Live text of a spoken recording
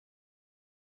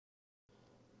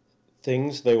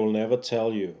Things They Will Never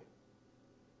Tell You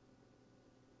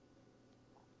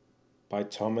by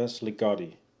Thomas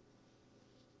Ligotti.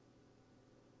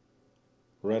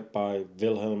 Read by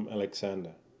Wilhelm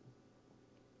Alexander.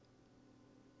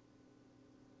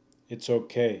 It's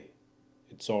okay.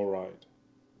 It's alright.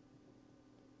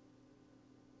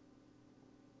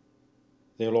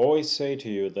 They'll always say to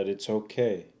you that it's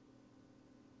okay.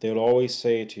 They'll always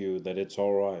say to you that it's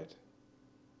alright.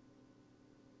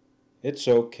 It's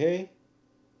okay.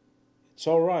 It's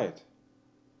alright.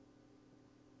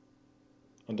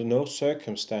 Under no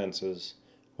circumstances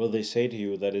will they say to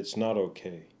you that it's not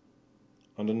okay.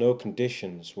 Under no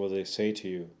conditions will they say to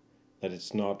you that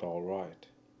it's not alright.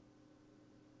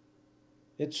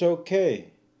 It's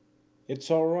okay.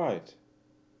 It's alright.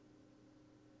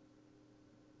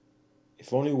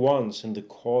 If only once in the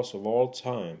course of all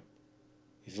time,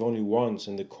 if only once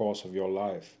in the course of your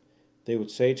life, they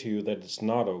would say to you that it's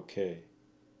not okay,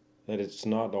 that it's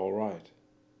not alright.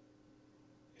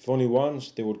 If only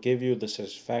once they would give you the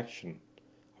satisfaction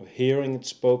of hearing it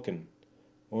spoken,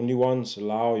 only once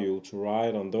allow you to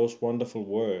ride on those wonderful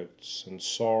words and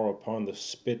soar upon the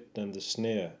spit and the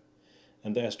sneer,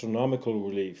 and the astronomical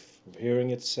relief of hearing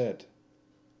it said,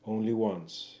 only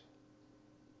once.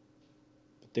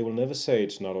 But they will never say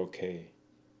it's not okay.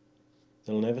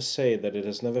 They'll never say that it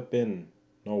has never been,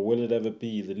 nor will it ever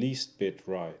be the least bit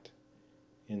right,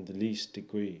 in the least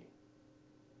degree.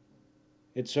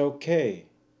 It's okay.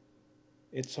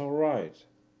 It's alright.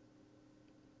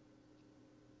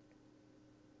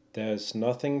 There's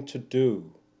nothing to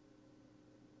do.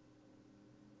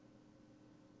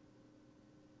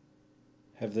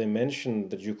 Have they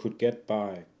mentioned that you could get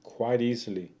by quite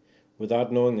easily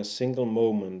without knowing a single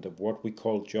moment of what we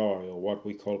call joy or what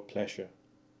we call pleasure?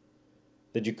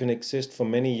 That you can exist for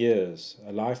many years,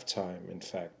 a lifetime in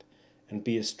fact, and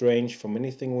be estranged from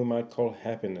anything we might call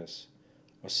happiness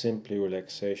or simply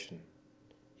relaxation,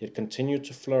 yet continue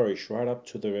to flourish right up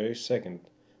to the very second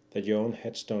that your own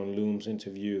headstone looms into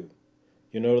view.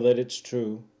 You know that it's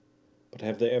true, but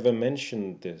have they ever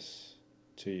mentioned this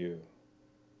to you?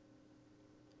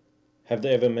 Have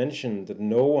they ever mentioned that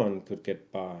no one could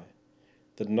get by,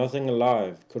 that nothing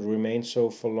alive could remain so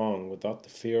for long without the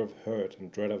fear of hurt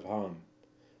and dread of harm,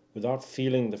 without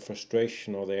feeling the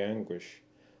frustration or the anguish,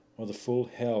 or the full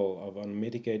hell of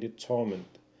unmitigated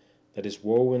torment that is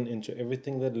woven into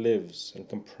everything that lives and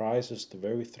comprises the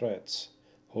very threads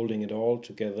holding it all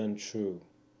together and true?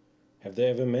 Have they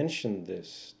ever mentioned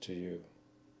this to you?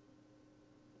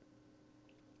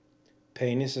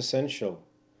 Pain is essential.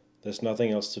 There's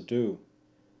nothing else to do,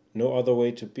 no other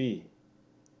way to be.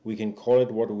 We can call it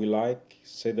what we like,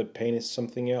 say that pain is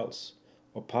something else,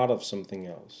 or part of something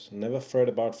else, never fret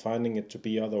about finding it to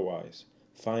be otherwise,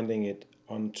 finding it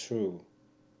untrue.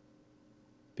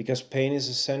 Because pain is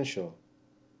essential,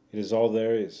 it is all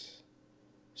there is.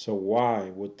 So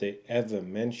why would they ever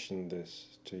mention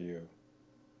this to you?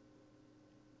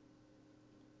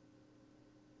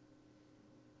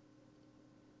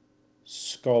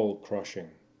 Skull crushing.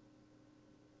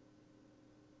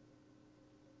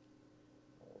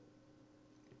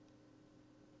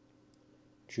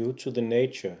 Due to the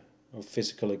nature of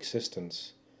physical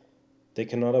existence, they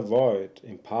cannot avoid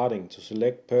imparting to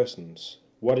select persons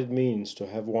what it means to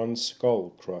have one's skull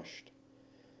crushed,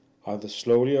 either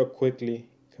slowly or quickly,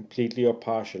 completely or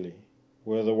partially,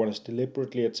 whether one is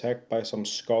deliberately attacked by some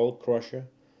skull crusher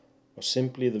or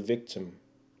simply the victim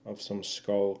of some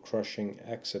skull crushing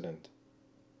accident.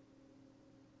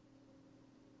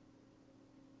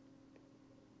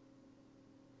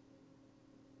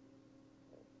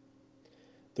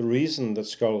 The reason that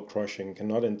skull crushing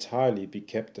cannot entirely be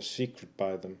kept a secret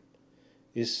by them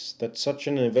is that such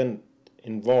an event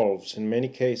involves, in many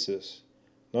cases,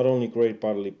 not only great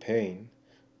bodily pain,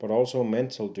 but also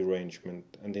mental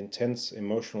derangement and intense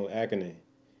emotional agony,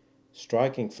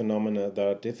 striking phenomena that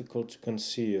are difficult to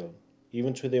conceal,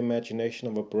 even to the imagination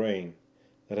of a brain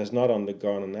that has not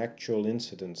undergone an actual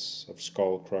incidence of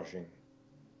skull crushing.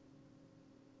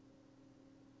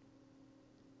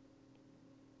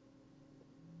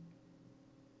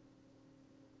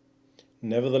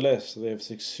 Nevertheless, they have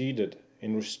succeeded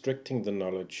in restricting the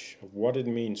knowledge of what it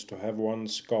means to have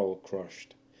one's skull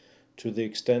crushed, to the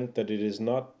extent that it is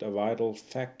not a vital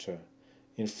factor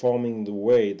in forming the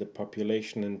way the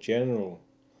population in general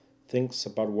thinks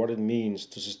about what it means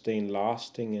to sustain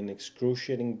lasting and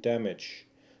excruciating damage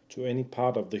to any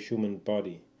part of the human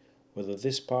body, whether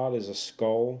this part is a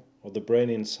skull or the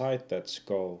brain inside that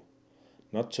skull,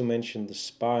 not to mention the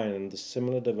spine and the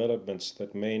similar developments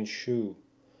that may ensue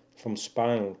from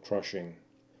spinal crushing,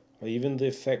 or even the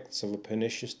effects of a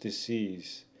pernicious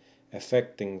disease,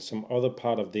 affecting some other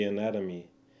part of the anatomy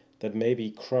that may be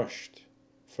crushed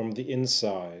from the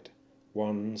inside,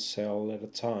 one cell at a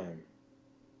time.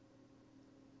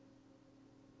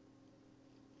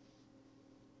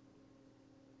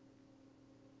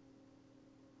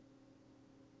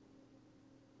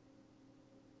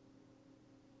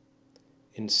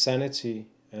 Insanity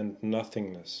and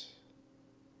nothingness.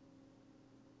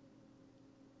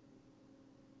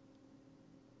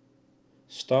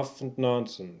 Stuff and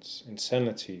nonsense,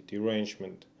 insanity,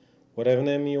 derangement, whatever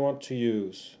name you want to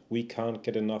use, we can't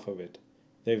get enough of it.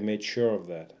 They've made sure of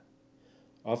that.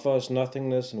 Offer us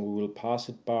nothingness and we will pass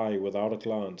it by without a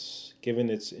glance, given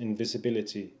its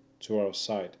invisibility to our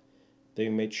sight.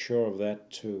 They've made sure of that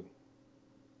too.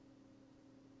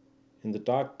 In the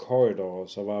dark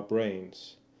corridors of our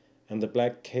brains and the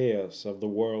black chaos of the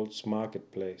world's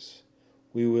marketplace,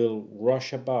 we will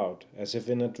rush about as if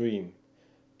in a dream,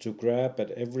 to grab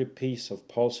at every piece of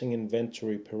pulsing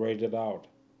inventory paraded out,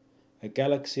 a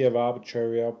galaxy of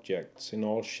arbitrary objects in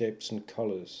all shapes and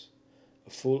colors,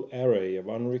 a full array of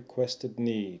unrequested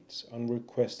needs,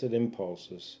 unrequested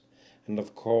impulses, and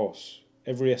of course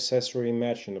every accessory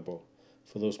imaginable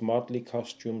for those motley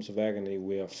costumes of agony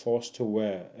we are forced to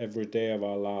wear every day of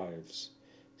our lives,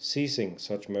 seizing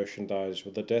such merchandise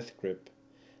with a death grip,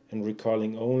 and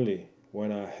recoiling only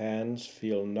when our hands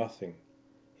feel nothing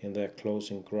in their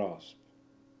closing grasp.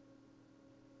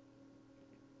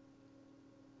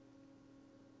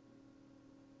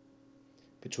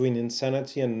 Between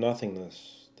insanity and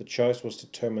nothingness, the choice was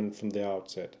determined from the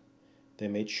outset. They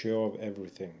made sure of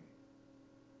everything.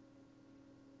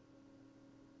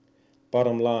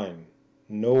 Bottom line,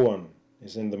 no one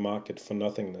is in the market for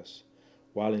nothingness,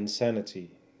 while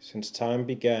insanity, since time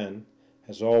began,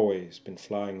 has always been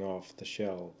flying off the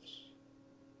shelves.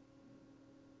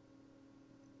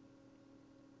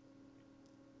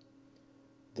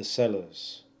 The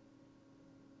sellers.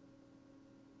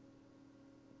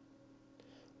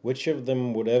 Which of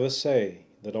them would ever say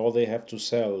that all they have to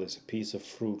sell is a piece of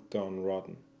fruit gone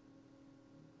rotten?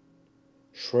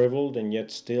 Shriveled and yet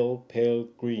still pale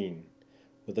green,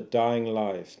 with a dying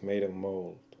life made of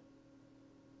mold.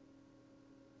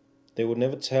 They would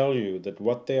never tell you that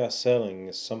what they are selling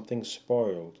is something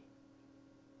spoiled.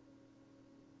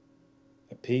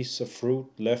 A piece of fruit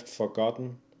left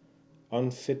forgotten,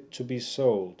 unfit to be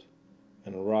sold,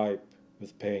 and ripe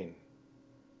with pain.